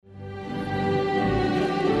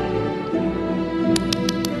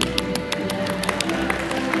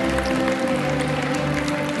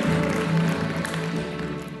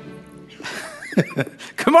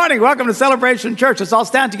Good morning. Welcome to Celebration Church. Let's all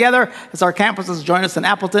stand together as our campuses join us in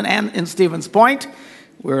Appleton and in Stevens Point.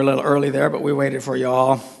 We were a little early there, but we waited for you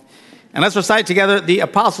all. And let's recite together the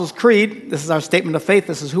Apostles' Creed. This is our statement of faith.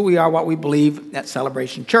 This is who we are, what we believe at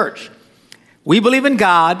Celebration Church. We believe in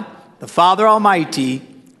God, the Father Almighty,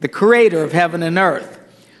 the creator of heaven and earth.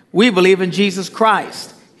 We believe in Jesus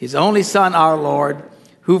Christ, his only Son, our Lord,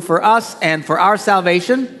 who for us and for our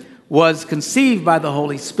salvation was conceived by the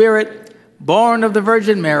Holy Spirit, born of the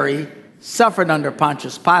Virgin Mary, suffered under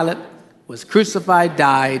Pontius Pilate, was crucified,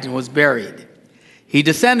 died, and was buried. He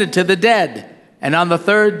descended to the dead, and on the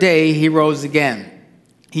third day he rose again.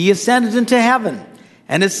 He ascended into heaven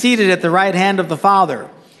and is seated at the right hand of the Father.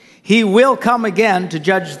 He will come again to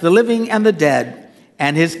judge the living and the dead,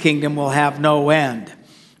 and his kingdom will have no end.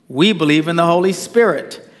 We believe in the Holy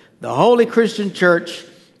Spirit, the holy Christian church,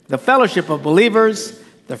 the fellowship of believers,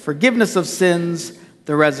 the forgiveness of sins,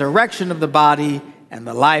 the resurrection of the body, and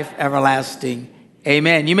the life everlasting.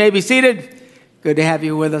 Amen. You may be seated. Good to have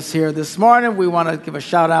you with us here this morning. We want to give a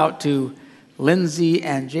shout out to Lindsay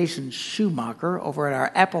and Jason Schumacher over at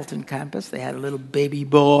our Appleton campus. They had a little baby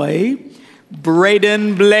boy,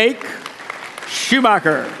 Braden Blake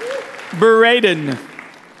Schumacher. Braden.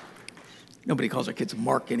 Nobody calls their kids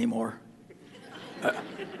Mark anymore.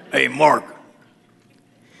 Hey, Mark.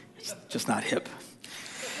 It's just not hip.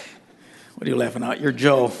 What are you laughing at? You're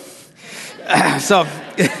Joe.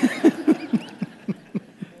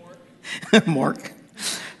 Mark.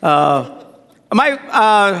 What am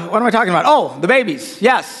I talking about? Oh, the babies.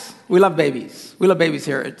 Yes, we love babies. We love babies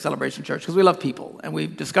here at Celebration Church because we love people. And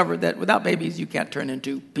we've discovered that without babies, you can't turn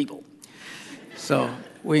into people. So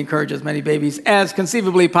we encourage as many babies as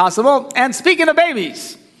conceivably possible. And speaking of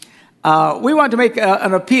babies, we want to make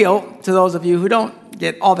an appeal to those of you who don't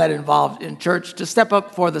get all that involved in church to step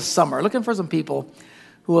up for the summer. Looking for some people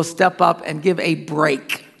who will step up and give a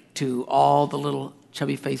break to all the little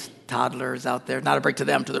chubby-faced toddlers out there. Not a break to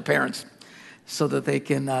them, to their parents, so that they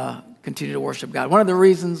can continue to worship God. One of the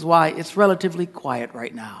reasons why it's relatively quiet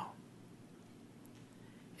right now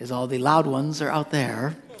is all the loud ones are out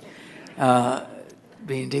there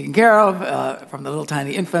being taken care of, from the little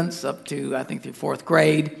tiny infants up to, I think, through fourth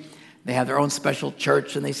grade. They have their own special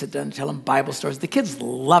church, and they sit down and tell them Bible stories. The kids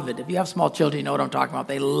love it. If you have small children, you know what I'm talking about.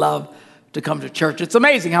 They love to come to church. It's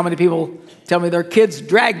amazing how many people tell me their kids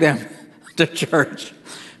drag them to church.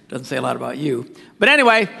 Doesn't say a lot about you. But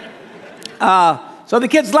anyway, so the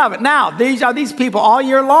kids love it. Now, these people all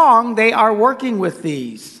year long, they are working with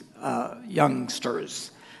these youngsters.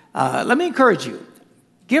 Let me encourage you.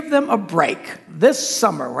 Give them a break. This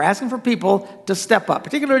summer, we're asking for people to step up,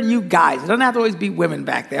 particularly you guys. It doesn't have to always be women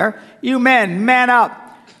back there. You men, man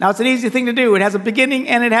up. Now, it's an easy thing to do. It has a beginning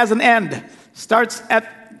and it has an end. Starts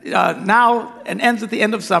at now and ends at the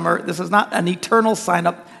end of summer. This is not an eternal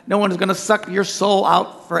sign-up. No one is going to suck your soul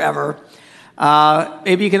out forever.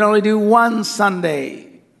 Maybe you can only do one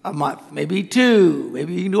Sunday a month, maybe two.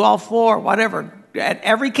 Maybe you can do all four, whatever. At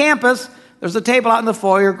every campus, there's a table out in the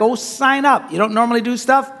foyer. Go sign up. You don't normally do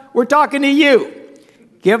stuff? We're talking to you.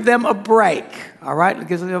 Give them a break, all right?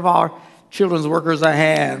 Give our children's workers a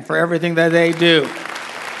hand for everything that they do.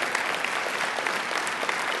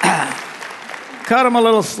 Cut them a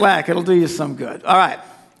little slack. It'll do you some good. All right.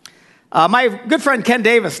 My good friend Ken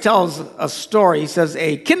Davis tells a story. He says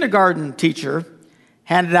a kindergarten teacher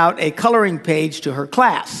handed out a coloring page to her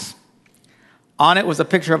class. On it was a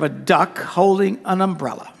picture of a duck holding an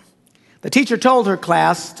umbrella. The teacher told her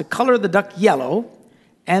class to color the duck yellow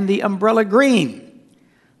and the umbrella green.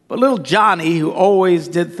 But little Johnny, who always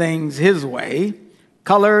did things his way,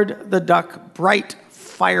 colored the duck bright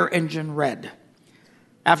fire engine red.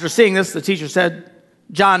 After seeing this, the teacher said,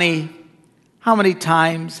 "Johnny, how many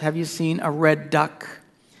times have you seen a red duck?"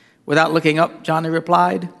 Without looking up, Johnny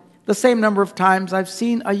replied, "The same number of times I've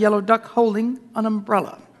seen a yellow duck holding an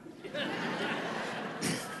umbrella."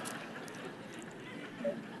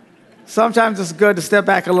 Sometimes it's good to step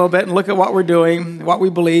back a little bit and look at what we're doing, what we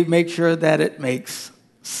believe, make sure that it makes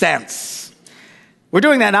sense. We're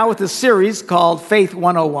doing that now with this series called Faith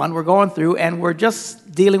 101. We're going through and we're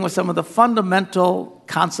just dealing with some of the fundamental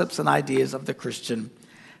concepts and ideas of the Christian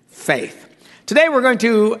faith. Today we're going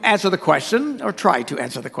to answer the question, or try to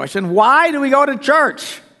answer the question, why do we go to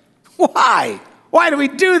church? Why? Why do we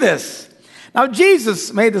do this? Now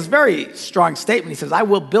Jesus made this very strong statement. He says, "I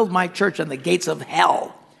will build my church and the gates of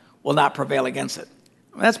hell will not prevail against it."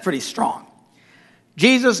 Well, that's pretty strong.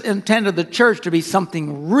 Jesus intended the church to be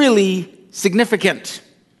something really significant.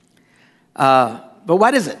 But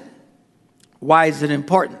what is it? Why is it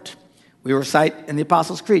important? We recite in the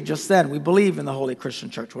Apostles' Creed just then, we believe in the Holy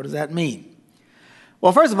Christian Church. What does that mean?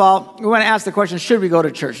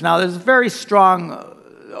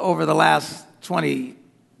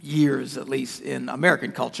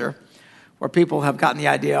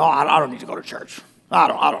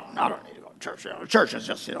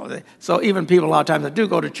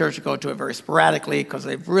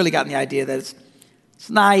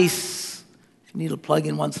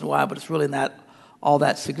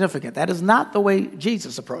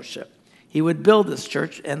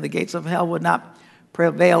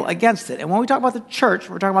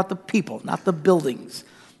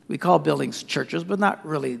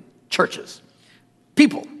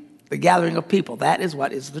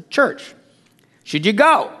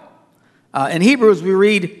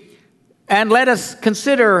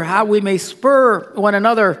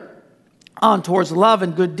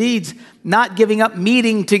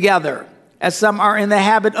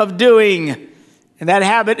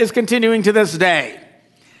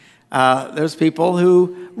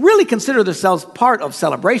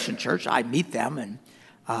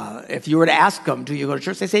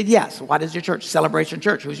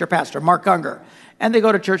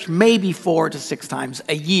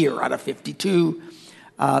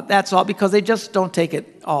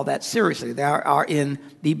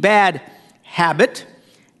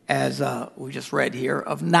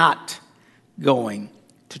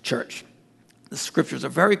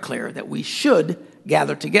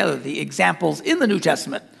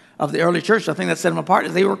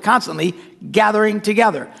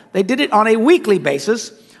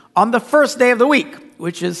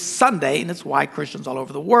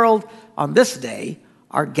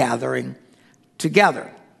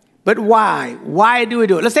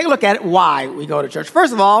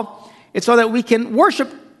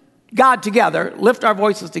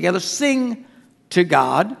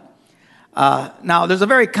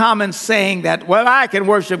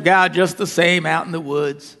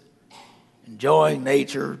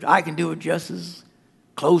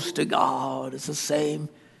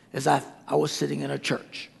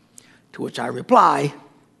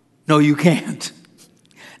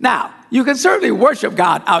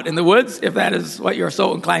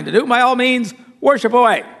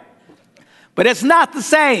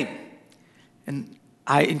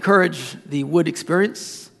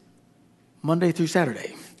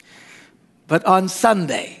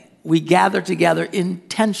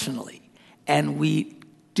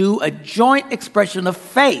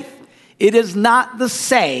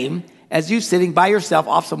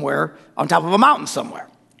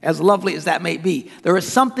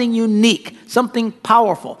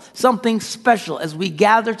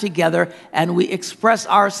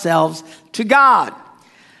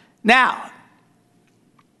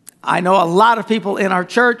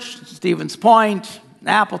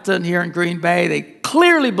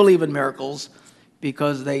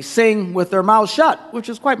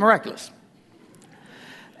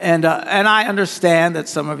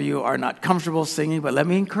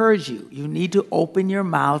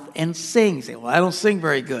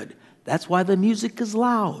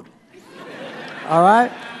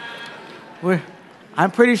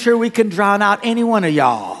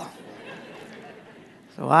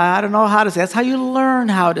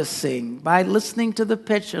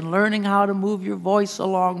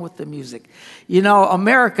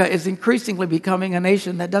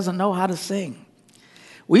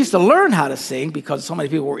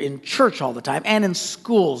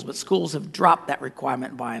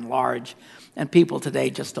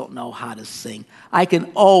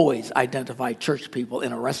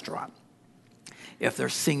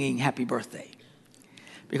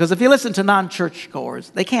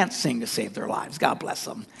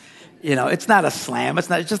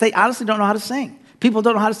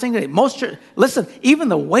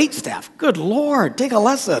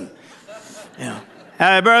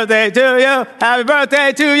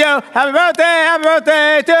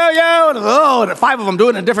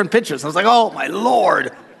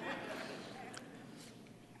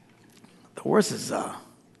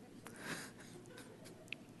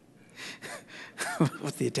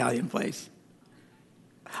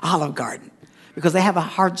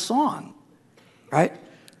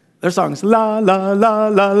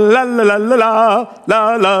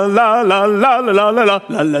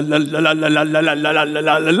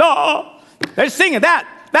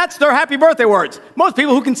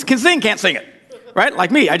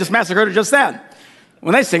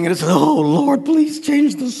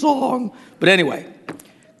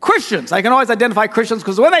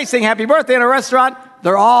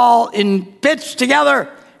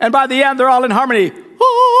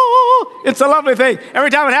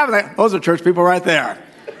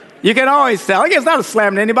 You can always tell. Again, it's not a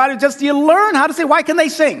slam to anybody. It's just you learn how to sing. Why can they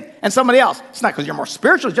sing? And somebody else. It's not because you're more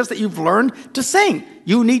spiritual. It's just that you've learned to sing.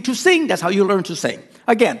 You need to sing. That's how you learn to sing.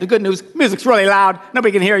 Again, the good news, music's really loud.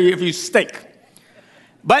 Nobody can hear you if you stink.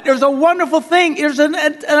 But there's a wonderful thing. There's a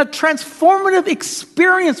transformative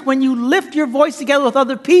experience when you lift your voice together with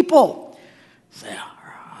other people. Say,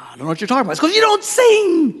 I don't know what you're talking about. It's because you don't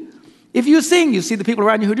sing. If you sing, you see the people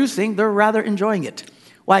around you who do sing, they're rather enjoying it.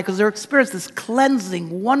 Why? Because they're experiencing this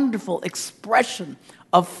cleansing, wonderful expression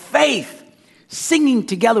of faith, singing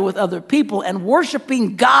together with other people and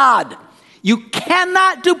worshiping God. You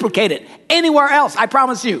cannot duplicate it anywhere else, I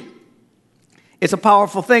promise you. It's a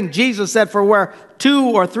powerful thing. Jesus said, for where 2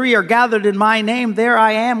 or 3 are gathered in my name, there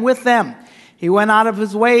I am with them. He went out of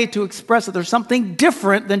his way to express that there's something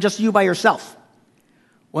different than just you by yourself.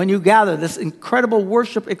 When you gather, this incredible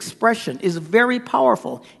worship expression is very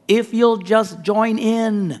powerful if you'll just join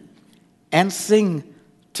in and sing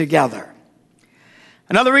together.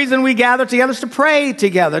 Another reason we gather together is to pray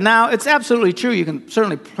together. Now, it's absolutely true. You can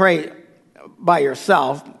certainly pray by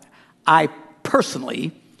yourself. I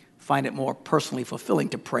personally find it more personally fulfilling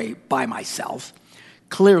to pray by myself.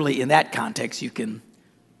 Clearly, in that context, you can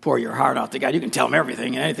pour your heart out to God. You can tell him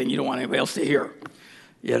everything and anything you don't want anybody else to hear.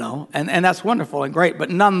 You know, and that's wonderful and great.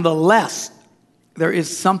 But nonetheless, there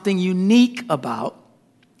is something unique about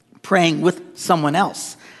praying with someone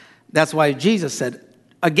else. That's why Jesus said,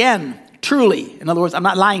 again, truly, in other words, I'm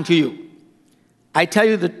not lying to you. I tell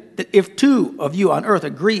you that if 2 of you on earth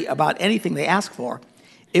agree about anything they ask for,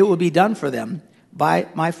 it will be done for them by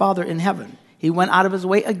my Father in heaven. He went out of his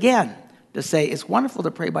way again to say, it's wonderful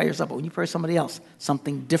to pray by yourself, but when you pray somebody else,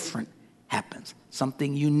 something different happens,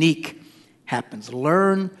 something unique happens.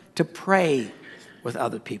 Learn to pray with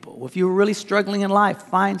other people. If you're really struggling in life,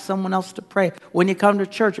 find someone else to pray. When you come to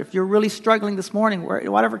church, if you're really struggling this morning,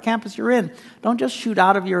 whatever campus you're in, don't just shoot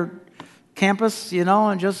out of your campus,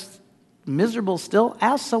 and just miserable still.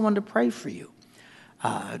 Ask someone to pray for you.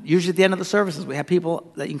 Usually at the end of the services, we have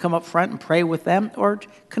people that you can come up front and pray with them or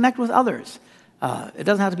connect with others. It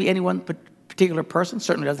doesn't have to be any one particular person.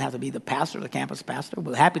 Certainly doesn't have to be the pastor, the campus pastor.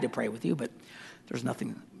 We're happy to pray with you, but there's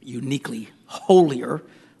nothing uniquely holier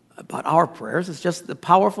about our prayers. It's just the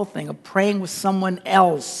powerful thing of praying with someone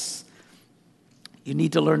else. You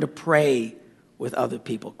need to learn to pray with other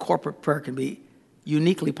people. Corporate prayer can be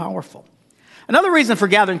uniquely powerful. Another reason for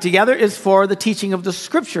gathering together is for the teaching of the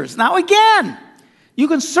scriptures. Now again, you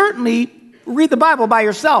can certainly read the Bible by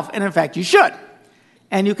yourself, and in fact you should.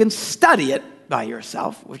 And you can study it by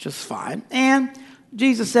yourself, which is fine. And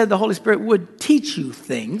Jesus said the Holy Spirit would teach you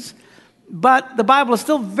things. But the Bible is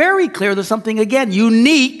still very clear. There's something, again,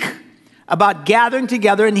 unique about gathering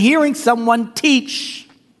together and hearing someone teach.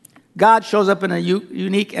 God shows up in a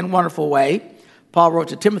unique and wonderful way. Paul wrote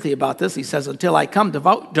to Timothy about this. He says, until I come,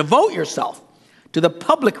 devote yourself to the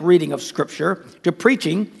public reading of Scripture, to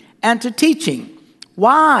preaching, and to teaching.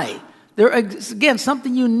 Why? There is, again,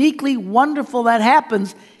 something uniquely wonderful that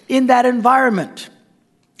happens in that environment.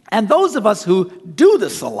 And those of us who do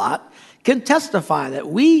this a lot can testify that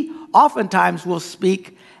we oftentimes will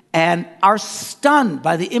speak and are stunned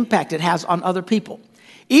by the impact it has on other people.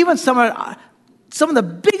 Even some of the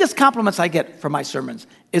biggest compliments I get from my sermons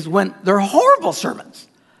is when they're horrible sermons.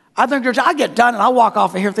 I get done and I'll walk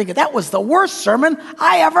off of here thinking, that was the worst sermon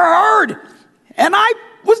I ever heard. And I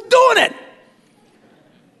was doing it.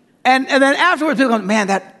 And then afterwards, people go, man,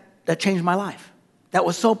 that changed my life. That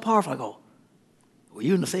was so powerful. I go, were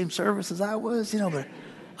you in the same service as I was?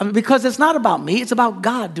 But because it's not about me, it's about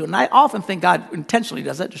God doing it. And I often think God intentionally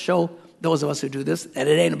does that to show those of us who do this that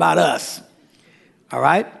it ain't about us. All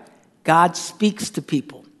right? God speaks to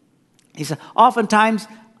people. He said, oftentimes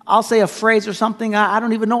I'll say a phrase or something, I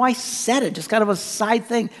don't even know I said it, just kind of a side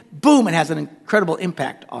thing. Boom, it has an incredible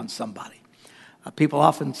impact on somebody. People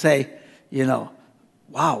often say,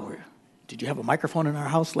 wow, did you have a microphone in our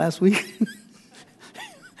house last week?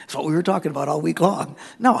 That's what we were talking about all week long.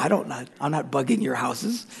 No, I'm not bugging your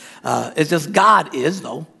houses. It's just God is,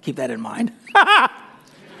 though. Keep that in mind.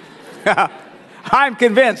 I'm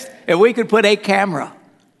convinced if we could put a camera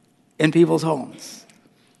in people's homes,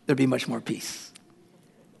 there'd be much more peace.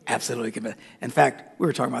 Absolutely convinced. In fact, we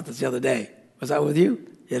were talking about this the other day. Was that with you?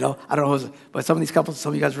 I don't know, but some of these couples, some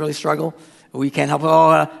of you guys really struggle. We can't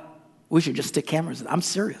help. We should just stick cameras in. I'm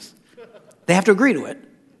serious. They have to agree to it.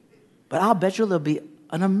 But I'll bet you there'll be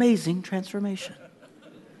an amazing transformation.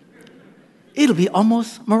 It'll be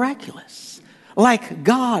almost miraculous. Like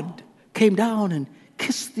God came down and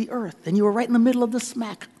kissed the earth, and you were right in the middle of the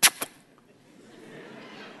smack.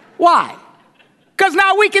 Why? Because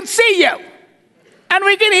now we can see you, and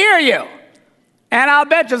we can hear you. And I'll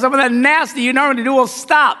bet you some of that nasty you normally do will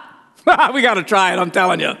stop. We got to try it, I'm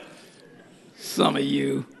telling you. Some of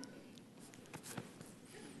you.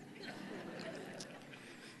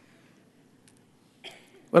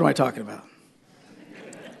 What am I talking about?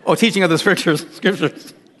 Oh, teaching of the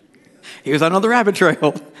scriptures. He was on another rabbit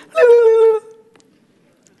trail.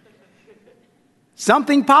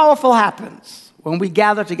 Something powerful happens when we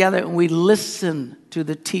gather together and we listen to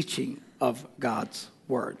the teaching of God's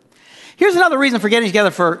word. Here's another reason for getting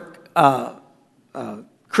together for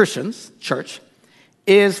Christians, church,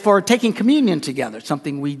 is for taking communion together,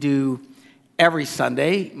 something we do every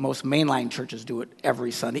Sunday. Most mainline churches do it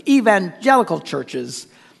every Sunday. Evangelical churches,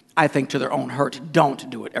 I think to their own hurt, don't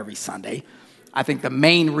do it every Sunday. I think the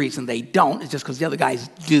main reason they don't is just because the other guys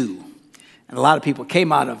do. And a lot of people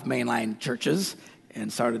came out of mainline churches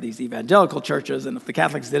and started these evangelical churches, and if the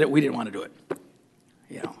Catholics did it, we didn't want to do it.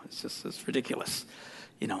 It's ridiculous.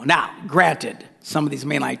 Now, granted, some of these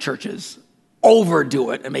mainline churches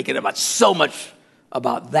overdo it and make it about so much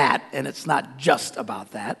about that, and it's not just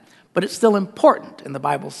about that, but it's still important, and the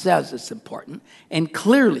Bible says it's important, and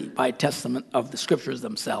clearly, by testament of the scriptures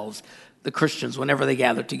themselves, the Christians, whenever they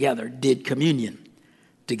gathered together, did communion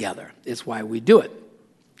together. It's why we do it.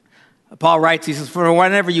 Paul writes, he says, for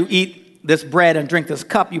whenever you eat this bread and drink this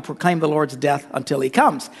cup, you proclaim the Lord's death until he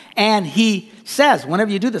comes. And he says,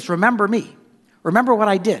 whenever you do this, remember me. Remember what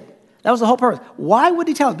I did. That was the whole purpose. Why would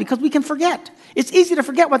he tell us? Because we can forget. It's easy to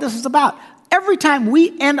forget what this is about. Every time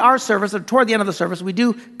we end our service, or toward the end of the service, we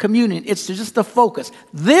do communion. It's just the focus.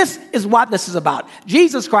 This is what this is about.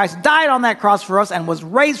 Jesus Christ died on that cross for us and was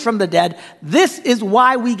raised from the dead. This is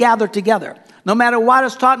why we gather together. No matter what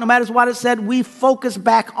is taught, no matter what is said, we focus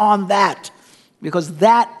back on that because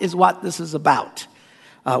that is what this is about.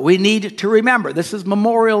 We need to remember. This is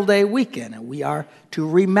Memorial Day weekend, and we are to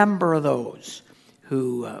remember those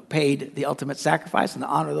who paid the ultimate sacrifice and to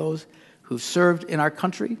honor those who served in our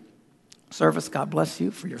country. Service, God bless you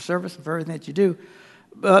for your service and for everything that you do.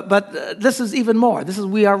 But this is even more.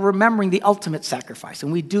 We are remembering the ultimate sacrifice,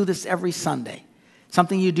 and we do this every Sunday.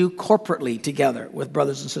 Something you do corporately together with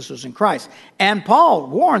brothers and sisters in Christ. And Paul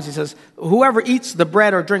warns, he says, whoever eats the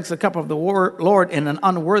bread or drinks the cup of the Lord in an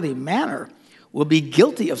unworthy manner will be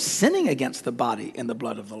guilty of sinning against the body and the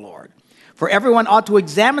blood of the Lord. For everyone ought to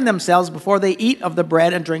examine themselves before they eat of the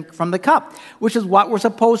bread and drink from the cup, which is what we're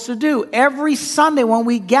supposed to do. Every Sunday when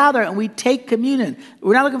we gather and we take communion,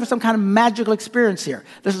 we're not looking for some kind of magical experience here.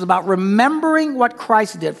 This is about remembering what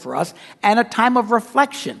Christ did for us and a time of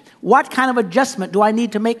reflection. What kind of adjustment do I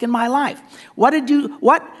need to make in my life? What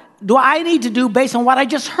do I need to do based on what I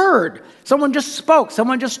just heard? Someone just spoke.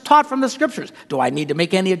 Someone just taught from the scriptures. Do I need to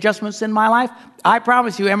make any adjustments in my life? I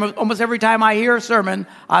promise you, almost every time I hear a sermon,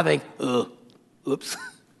 I think, oops,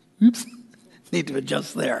 need to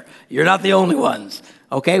adjust there. You're not the only ones,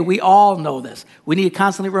 okay? We all know this. We need to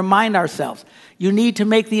constantly remind ourselves. You need to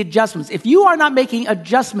make the adjustments. If you are not making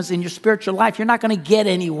adjustments in your spiritual life, you're not going to get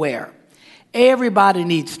anywhere. Everybody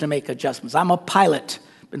needs to make adjustments. I'm a pilot.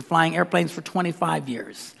 Been flying airplanes for 25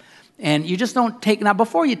 years. And you just don't take, now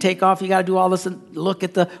before you take off, you got to do all this and look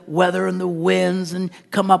at the weather and the winds and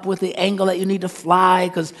come up with the angle that you need to fly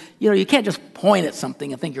because, you can't just point at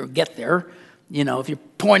something and think you'll get there. If you're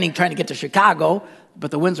pointing, trying to get to Chicago, but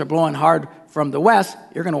the winds are blowing hard from the west,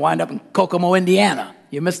 you're going to wind up in Kokomo, Indiana.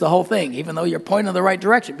 You miss the whole thing, even though you're pointing in the right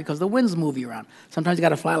direction because the winds move you around. Sometimes you got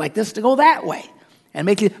to fly like this to go that way.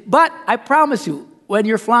 But I promise you, when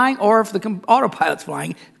you're flying or if the autopilot's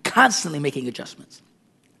flying, constantly making adjustments.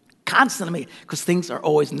 Constantly, because things are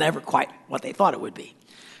always never quite what they thought it would be.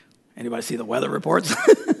 Anybody see the weather reports?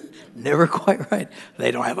 Never quite right.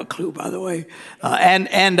 They don't have a clue, by the way.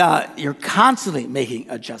 And you're constantly making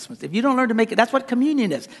adjustments. If you don't learn to make it, that's what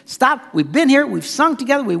communion is. Stop. We've been here. We've sung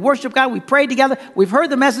together. We worship God. We prayed together. We've heard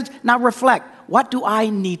the message. Now reflect. What do I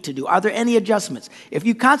need to do? Are there any adjustments? If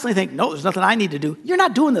you constantly think, no, there's nothing I need to do, you're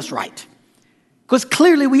not doing this right. Because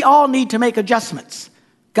clearly we all need to make adjustments.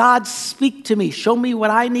 God, speak to me. Show me what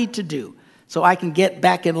I need to do so I can get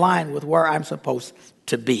back in line with where I'm supposed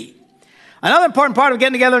to be. Another important part of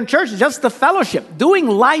getting together in church is just the fellowship, doing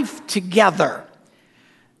life together.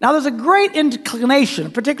 Now, there's a great inclination,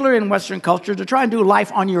 particularly in Western culture, to try and do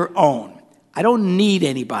life on your own. I don't need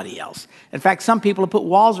anybody else. In fact, some people have put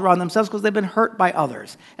walls around themselves because they've been hurt by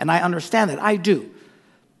others. And I understand that. I do.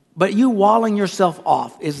 But you walling yourself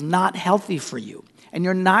off is not healthy for you. And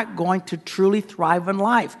you're not going to truly thrive in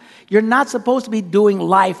life. You're not supposed to be doing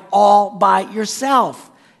life all by yourself.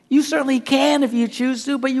 You certainly can if you choose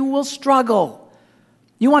to, but you will struggle.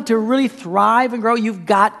 You want to really thrive and grow, you've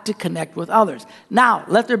got to connect with others. Now,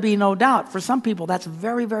 let there be no doubt, for some people that's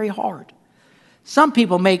very, very hard. Some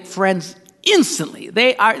people make friends instantly.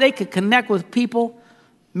 They could connect with people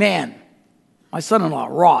Man, my son-in-law,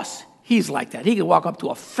 Ross, he's like that. He can walk up to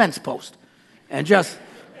a fence post and just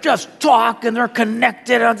talk, and they're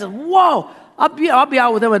connected. I said, whoa. I'll be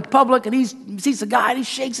out with him in public, and he sees a guy, and he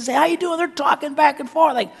shakes and says, how you doing? They're talking back and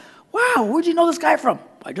forth. Like, wow, where'd you know this guy from?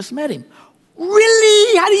 I just met him.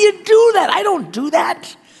 Really? How do you do that? I don't do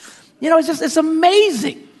that. It's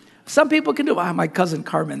amazing. Some people can do it. My cousin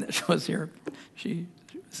Carmen that was here, she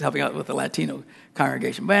was helping out with the Latino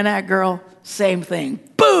congregation. Man, that girl, same thing.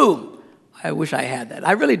 Boom! I wish I had that.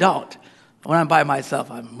 I really don't. When I'm by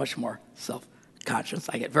myself, I'm much more self-conscious.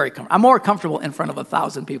 I get very comfortable. I'm more comfortable in front of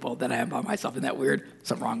 1,000 people than I am by myself. Isn't that weird?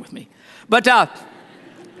 Something wrong with me. But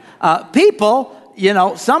people,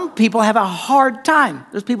 some people have a hard time.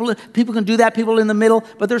 There's people can do that, people in the middle,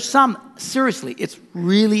 but there's some, seriously, it's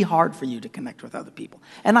really hard for you to connect with other people.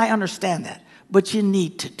 And I understand that, but you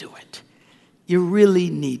need to do it. You really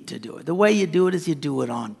need to do it. The way you do it is you do it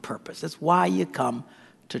on purpose. That's why you come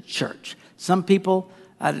to church. Some people,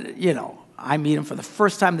 I meet them for the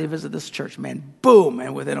first time they visit this church, man, boom,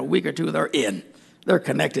 and within a week or two, they're in. They're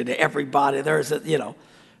connected to everybody.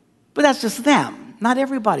 But that's just them. Not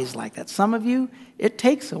everybody's like that. Some of you, it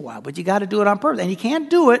takes a while, but you got to do it on purpose. And you can't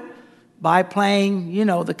do it by playing,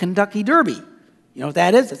 the Kentucky Derby. You know what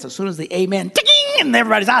that is? It's as soon as the amen, ticking, and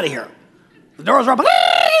everybody's out of here. The doors are open,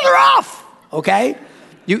 they're off, okay?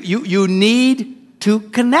 You need to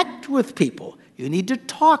connect with people. You need to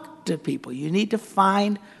talk to people. You need to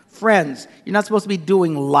find friends. You're not supposed to be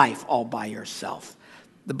doing life all by yourself.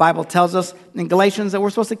 The Bible tells us in Galatians that we're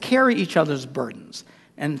supposed to carry each other's burdens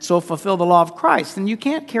and so fulfill the law of Christ. And you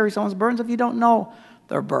can't carry someone's burdens if you don't know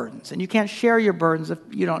their burdens. And you can't share your burdens if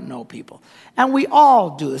you don't know people. And we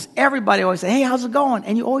all do this. Everybody always say, hey, how's it going?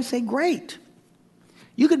 And you always say, great.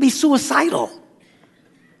 You could be suicidal,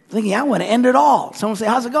 thinking, I want to end it all. Someone say,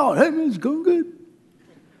 how's it going? Hey, it's going good.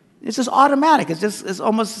 It's just automatic. It's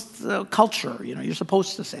almost culture. You're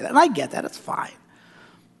supposed to say that. And I get that. It's fine.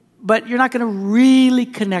 But you're not going to really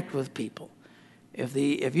connect with people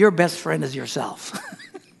if your best friend is yourself.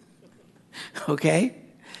 Okay?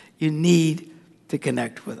 You need to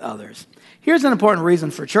connect with others. Here's an important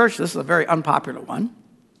reason for church. This is a very unpopular one.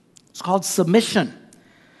 It's called submission.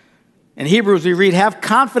 In Hebrews, we read, have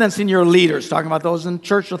confidence in your leaders, talking about those in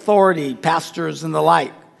church authority, pastors and the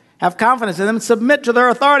like. Have confidence in them and submit to their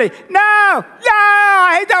authority. No,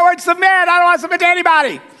 I hate that word submit. I don't want to submit to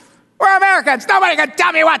anybody. We're Americans. Nobody can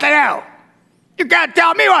tell me what to do. You can't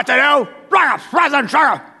tell me what to do.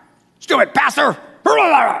 Stupid pastor.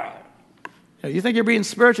 You think you're being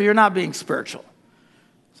spiritual? You're not being spiritual.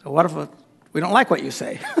 So what if we don't like what you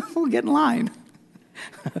say? We'll get in line.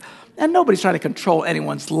 And nobody's trying to control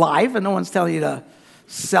anyone's life, and no one's telling you to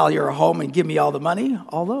sell your home and give me all the money,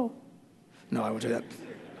 although, no, I won't do that.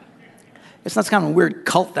 It's not kind of a weird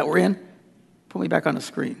cult that we're in. Put me back on the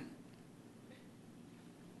screen.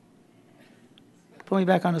 Put me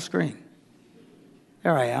back on the screen.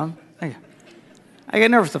 There I am. I get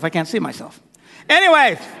nervous if I can't see myself.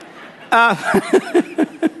 Anyway.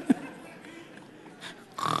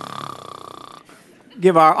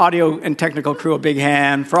 Give our audio and technical crew a big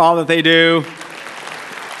hand for all that they do.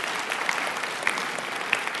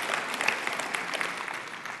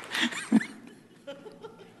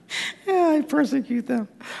 I persecute them.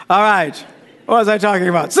 All right. What was I talking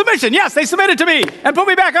about? Submission. Yes, they submitted to me and put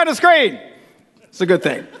me back on the screen. It's a good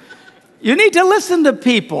thing. You need to listen to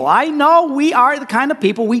people. I know we are the kind of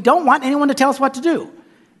people we don't want anyone to tell us what to do.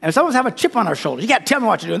 And if someone's have a chip on our shoulder, you got to tell me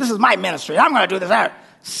what to do. This is my ministry. I'm going to do this.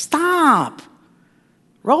 Stop.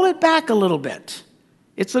 Roll it back a little bit.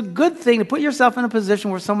 It's a good thing to put yourself in a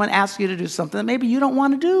position where someone asks you to do something that maybe you don't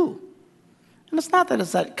want to do. And it's not that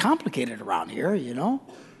it's that complicated around here,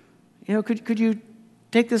 could you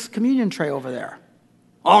take this communion tray over there?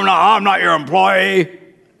 Oh, no, I'm not your employee.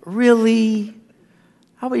 Really?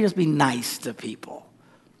 How about you just be nice to people?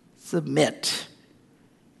 Submit.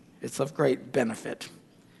 It's of great benefit.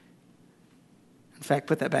 In fact,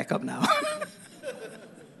 put that back up now.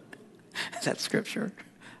 That's scripture.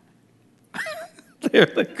 There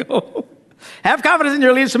they go. Have confidence in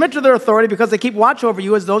your leaders. Submit to their authority because they keep watch over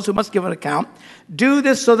you as those who must give an account. Do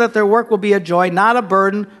this so that their work will be a joy, not a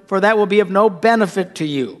burden, for that will be of no benefit to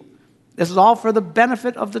you. This is all for the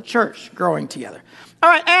benefit of the church growing together. All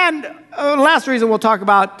right, and the last reason we'll talk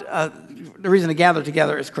about, the reason to gather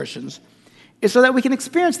together as Christians, is so that we can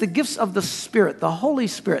experience the gifts of the Spirit, the Holy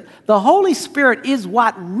Spirit. The Holy Spirit is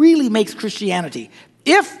what really makes Christianity,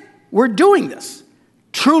 if we're doing this,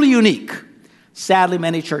 truly unique. Sadly,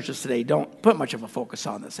 many churches today don't put much of a focus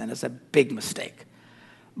on this, and it's a big mistake.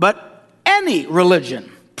 But any religion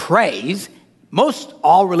prays, most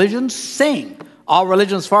all religions sing. All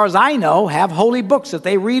religions, as far as I know, have holy books that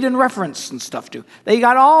they read and reference and stuff to. They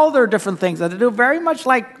got all their different things that they do, very much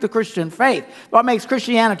like the Christian faith. What makes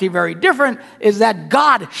Christianity very different is that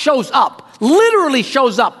God shows up, literally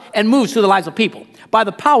shows up and moves through the lives of people by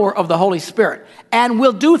the power of the Holy Spirit, and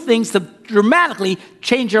will do things to dramatically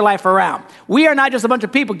change your life around. We are not just a bunch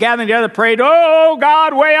of people gathering together praying, oh,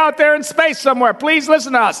 God, way out there in space somewhere, please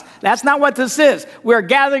listen to us. That's not what this is. We're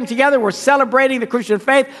gathering together, we're celebrating the Christian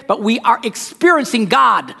faith, but we are experiencing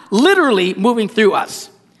God literally moving through us.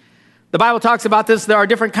 The Bible talks about this. There are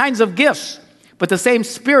different kinds of gifts, but the same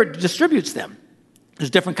Spirit distributes them. There's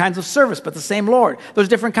different kinds of service, but the same Lord. There's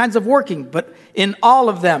different kinds of working, but in all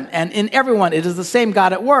of them and in everyone, it is the same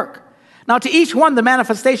God at work. Now, to each one, the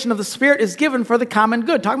manifestation of the Spirit is given for the common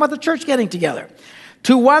good. Talking about the church getting together.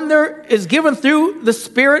 To one, there is given through the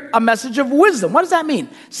Spirit a message of wisdom. What does that mean?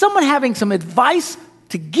 Someone having some advice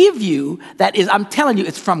to give you that is, I'm telling you,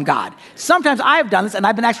 it's from God. Sometimes I have done this, and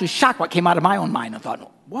I've been actually shocked what came out of my own mind. I thought,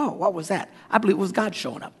 whoa, what was that? I believe it was God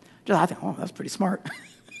showing up. I think, oh, that's pretty smart.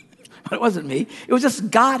 But it wasn't me. It was just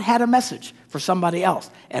God had a message for somebody else.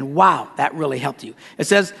 And wow, that really helped you. It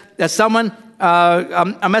says that someone,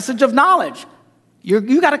 a message of knowledge.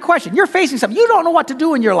 You got a question. You're facing something. You don't know what to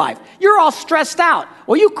do in your life. You're all stressed out.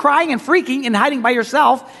 Well, you crying and freaking and hiding by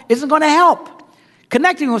yourself isn't going to help.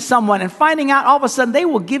 Connecting with someone and finding out all of a sudden they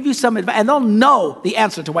will give you some advice and they'll know the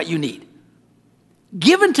answer to what you need.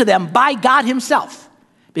 Given to them by God himself,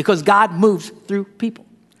 because God moves through people.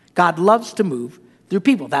 God loves to move through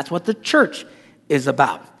people. That's what the church is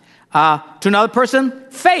about. To another person,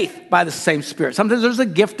 faith by the same Spirit. Sometimes there's a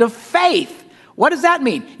gift of faith. What does that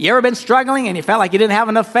mean? You ever been struggling and you felt like you didn't have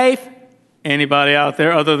enough faith? Anybody out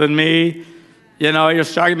there other than me? You know, you're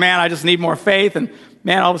struggling, man, I just need more faith. And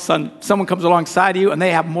man, all of a sudden, someone comes alongside of you and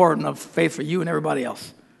they have more than enough faith for you and everybody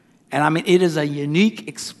else. And I mean, it is a unique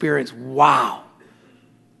experience. Wow.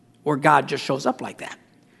 Where God just shows up like that.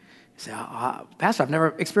 You say, Pastor, I've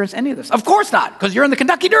never experienced any of this. Of course not, because you're in the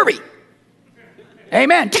Kentucky Derby.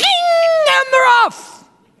 Amen. And they're off.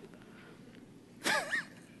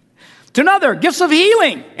 To another, gifts of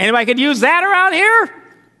healing. Anybody could use that around here?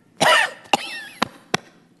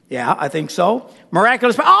 Yeah, I think so.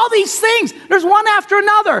 Miraculous, all these things. There's one after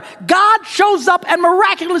another. God shows up and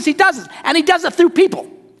miraculously does it. And he does it through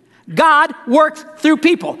people. God works through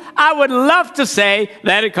people. I would love to say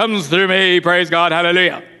that it comes through me. Praise God.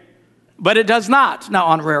 Hallelujah. But it does not. Now,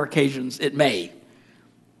 on rare occasions, it may.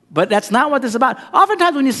 But that's not what this is about.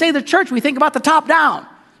 Oftentimes, when you say the church, we think about the top down.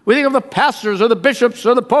 We think of the pastors or the bishops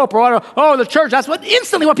or the pope or whatever. Oh, the church. That's what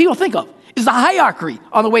instantly what people think of is the hierarchy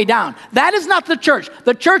on the way down. That is not the church.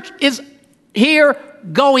 The church is here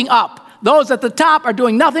going up. Those at the top are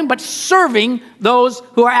doing nothing but serving those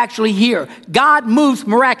who are actually here. God moves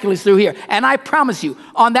miraculously through here. And I promise you,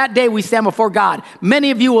 on that day we stand before God, many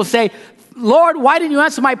of you will say, Lord, why didn't you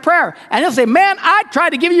answer my prayer? And he'll say, man, I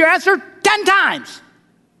tried to give you your answer 10 times.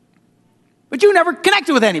 But you never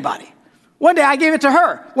connected with anybody. One day I gave it to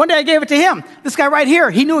her. One day I gave it to him. This guy right here,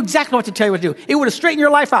 he knew exactly what to tell you what to do. It would have straightened your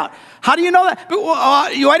life out. How do you know that?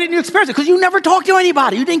 Why didn't you experience it? Because you never talked to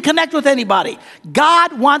anybody. You didn't connect with anybody.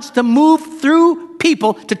 God wants to move through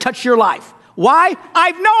people to touch your life. Why? I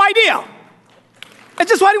have no idea. It's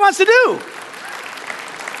just what he wants to do.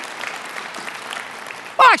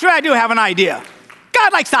 Well, actually, I do have an idea.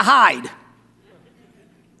 God likes to hide.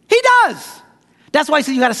 He does. That's why he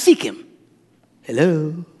says you got to seek him.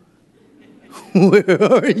 Hello.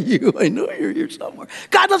 Where are you? I know you're here somewhere.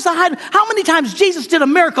 God loves to hide. How many times Jesus did a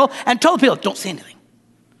miracle and told people, don't say anything?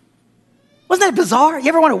 Wasn't that bizarre? You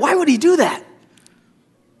ever wonder, why would he do that?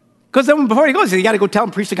 Because then before he goes, he said, you got to go tell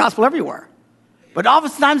and preach the gospel everywhere. But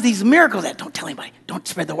oftentimes these miracles, that don't tell anybody. Don't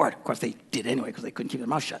spread the word. Of course, they did anyway because they couldn't keep their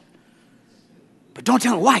mouth shut. But don't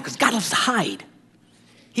tell them why, because God loves to hide.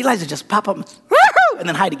 He likes to just pop up and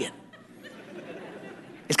then hide again.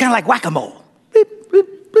 It's kind of like whack-a-mole.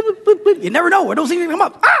 You never know where those things come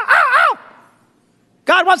up.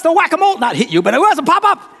 God wants to whack-a-mole, not hit you, but it wants to pop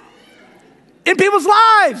up in people's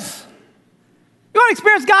lives. You want to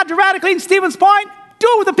experience God dramatically in Stevens Point? Do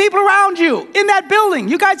it with the people around you in that building.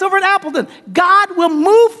 You guys over at Appleton. God will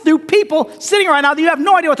move through people sitting right now that you have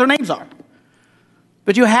no idea what their names are.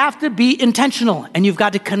 But you have to be intentional, and you've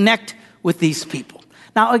got to connect with these people.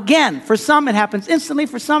 Now, again, for some it happens instantly.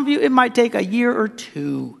 For some of you, it might take a year or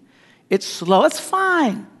two. It's slow. It's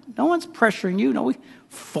fine. No one's pressuring you. No, we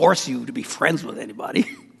force you to be friends with anybody.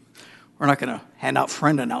 We're not going to hand out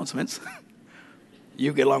friend announcements.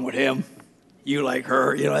 You get along with him. You like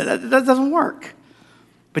her. You know, that doesn't work.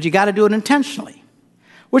 But you got to do it intentionally.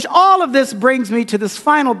 Which all of this brings me to this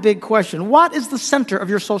final big question. What is the center of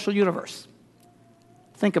your social universe?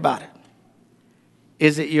 Think about it.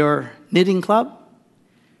 Is it your knitting club?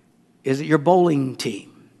 Is it your bowling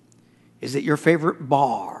team? Is it your favorite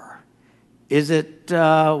bar? Is it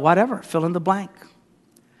whatever? Fill in the blank.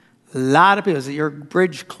 A lot of people. Is it your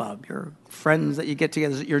bridge club? Your friends that you get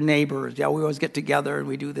together? Is it your neighbors? Yeah, we always get together and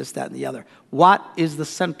we do this, that, and the other. What is the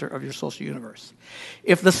center of your social universe?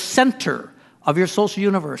 If the center of your social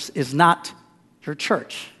universe is not your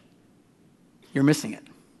church, you're missing it.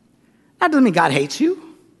 That doesn't mean God hates you.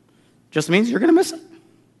 Just means you're going to miss it.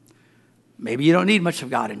 Maybe you don't need much of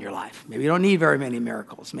God in your life. Maybe you don't need very many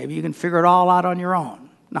miracles. Maybe you can figure it all out on your own.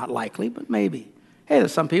 Not likely, but maybe. Hey,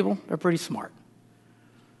 there's some people, they're pretty smart.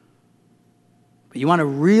 But you want to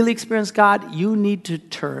really experience God, you need to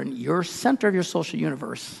turn your center of your social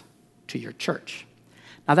universe to your church.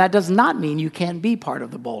 Now, that does not mean you can't be part of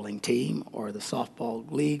the bowling team or the softball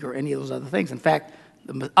league or any of those other things. In fact,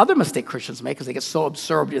 the other mistake Christians make is they get so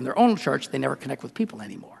absorbed in their own church, they never connect with people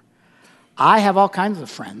anymore. I have all kinds of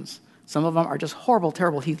friends. Some of them are just horrible,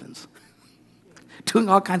 terrible heathens, doing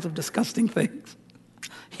all kinds of disgusting things.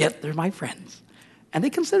 Yet they're my friends, and they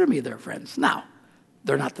consider me their friends. Now,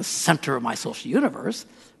 they're not the center of my social universe,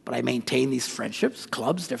 but I maintain these friendships,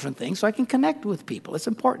 clubs, different things, so I can connect with people. It's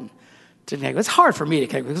important to connect. It's hard for me to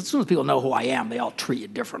connect because as soon as people know who I am, they all treat you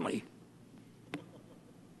differently.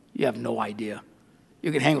 You have no idea.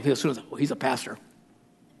 You can hang with people as soon as, well, he's a pastor.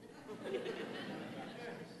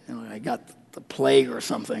 I got the plague or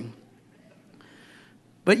something.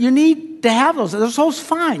 But you need to have those. Those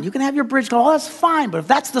fine. You can have your bridge club. Oh, that's fine. But if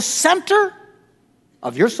that's the center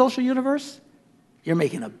of your social universe, you're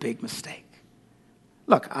making a big mistake.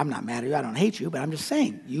 Look, I'm not mad at you. I don't hate you. But I'm just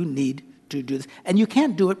saying you need to do this. And you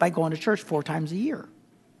can't do it by going to church 4 times a year.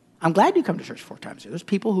 I'm glad you come to church 4 times a year. There's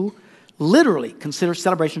people who literally consider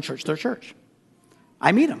Celebration Church their church.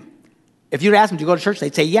 I meet them. If you'd ask them to go to church,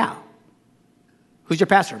 they'd say, yeah. Who's your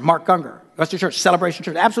pastor? Mark Gungor. What's your church? Celebration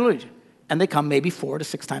Church. Absolutely. And they come maybe 4 to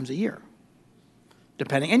 6 times a year,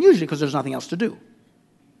 depending, and usually because there's nothing else to do.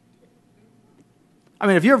 I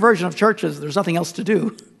mean, if your version of church is there's nothing else to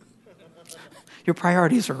do, your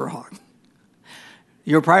priorities are wrong.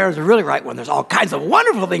 Your priorities are really right when there's all kinds of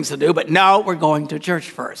wonderful things to do, but no, we're going to church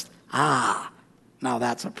first. Now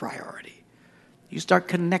that's a priority. You start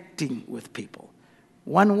connecting with people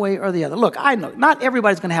one way or the other. Look, I know not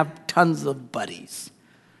everybody's going to have tons of buddies.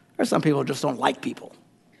 There's some people who just don't like people.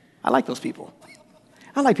 I like those people.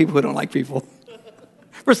 I like people who don't like people.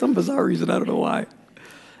 For some bizarre reason, I don't know why.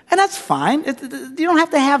 And that's fine. You don't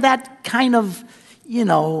have to have that kind of,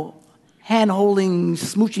 hand-holding,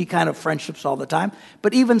 smoochy kind of friendships all the time.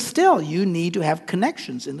 But even still, you need to have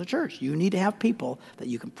connections in the church. You need to have people that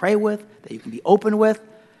you can pray with, that you can be open with.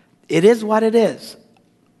 It is what it is.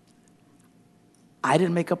 I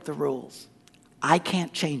didn't make up the rules. I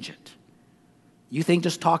can't change it. You think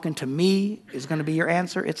just talking to me is going to be your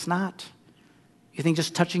answer? It's not. You think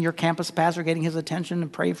just touching your campus pastor, getting his attention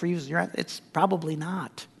and praying for you is your answer? It's probably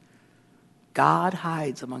not. God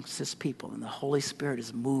hides amongst his people, and the Holy Spirit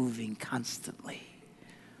is moving constantly.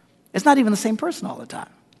 It's not even the same person all the time,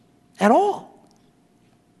 at all.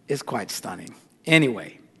 It's quite stunning.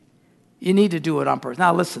 Anyway, you need to do it on purpose.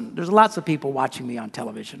 Now listen, there's lots of people watching me on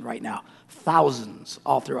television right now. Thousands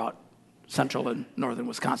all throughout central and northern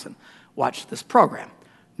Wisconsin watch this program.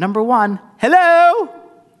 Number one, hello!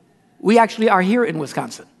 We actually are here in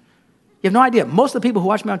Wisconsin. You have no idea. Most of the people who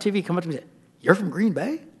watch me on TV come up to me and say, you're from Green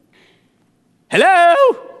Bay? Hello?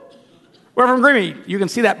 We're from Green Bay. You can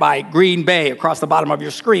see that by Green Bay across the bottom of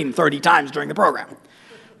your screen 30 times during the program.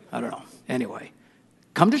 I don't know. Anyway,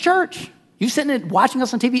 come to church. You sitting and watching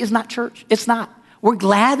us on TV is not church. It's not. We're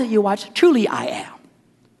glad that you watch. Truly, I am.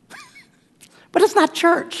 But it's not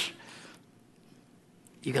church.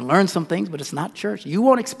 You can learn some things, but it's not church. You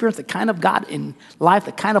won't experience the kind of God in life,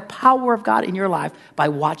 the kind of power of God in your life by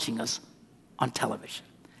watching us on television.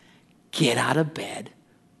 Get out of bed,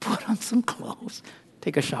 put on some clothes,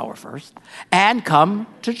 take a shower first, and come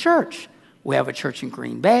to church. We have a church in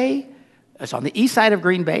Green Bay. It's on the east side of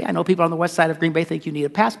Green Bay. I know people on the west side of Green Bay think you need a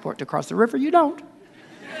passport to cross the river. You don't.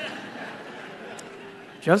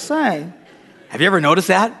 Just saying. Have you ever noticed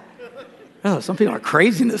that? Oh, some people are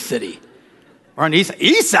crazy in this city. We're on the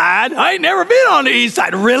east side? I ain't never been on the east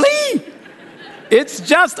side. Really? It's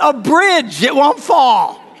just a bridge. It won't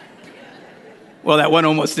fall. Well, that one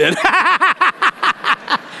almost did.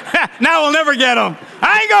 Now we'll never get them.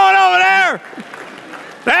 I ain't going over there.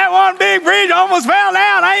 That one big bridge almost fell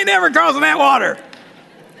down. I ain't never crossing that water.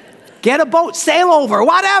 Get a boat, sail over,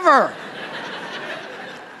 whatever.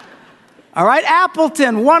 All right,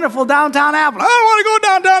 Appleton, wonderful downtown Appleton. I don't want to go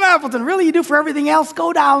downtown Appleton. Really, you do for everything else?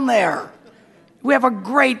 Go down there. We have a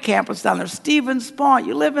great campus down there. Stevens Point.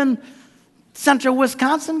 You live in Central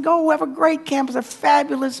Wisconsin, go. We have a great campus. They're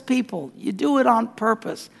fabulous people. You do it on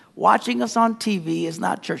purpose. Watching us on TV is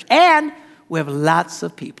not church. And we have lots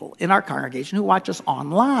of people in our congregation who watch us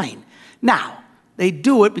online. Now, they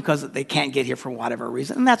do it because they can't get here for whatever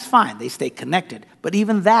reason, and that's fine. They stay connected. But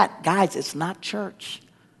even that, guys, it's not church.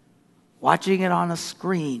 Watching it on a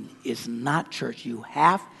screen is not church. You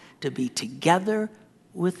have to be together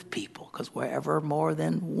with people, because wherever more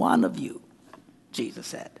than one of you, Jesus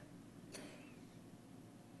said,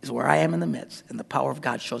 is where I am in the midst, and the power of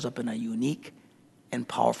God shows up in a unique and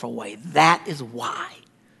powerful way. That is why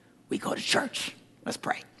we go to church. Let's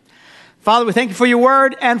pray. Father, we thank you for your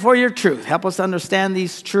word and for your truth. Help us to understand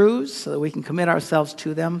these truths so that we can commit ourselves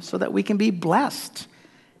to them, so that we can be blessed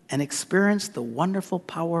and experience the wonderful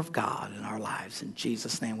power of God in our lives. In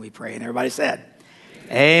Jesus' name we pray. And everybody said,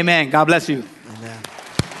 amen. God bless you. Amen.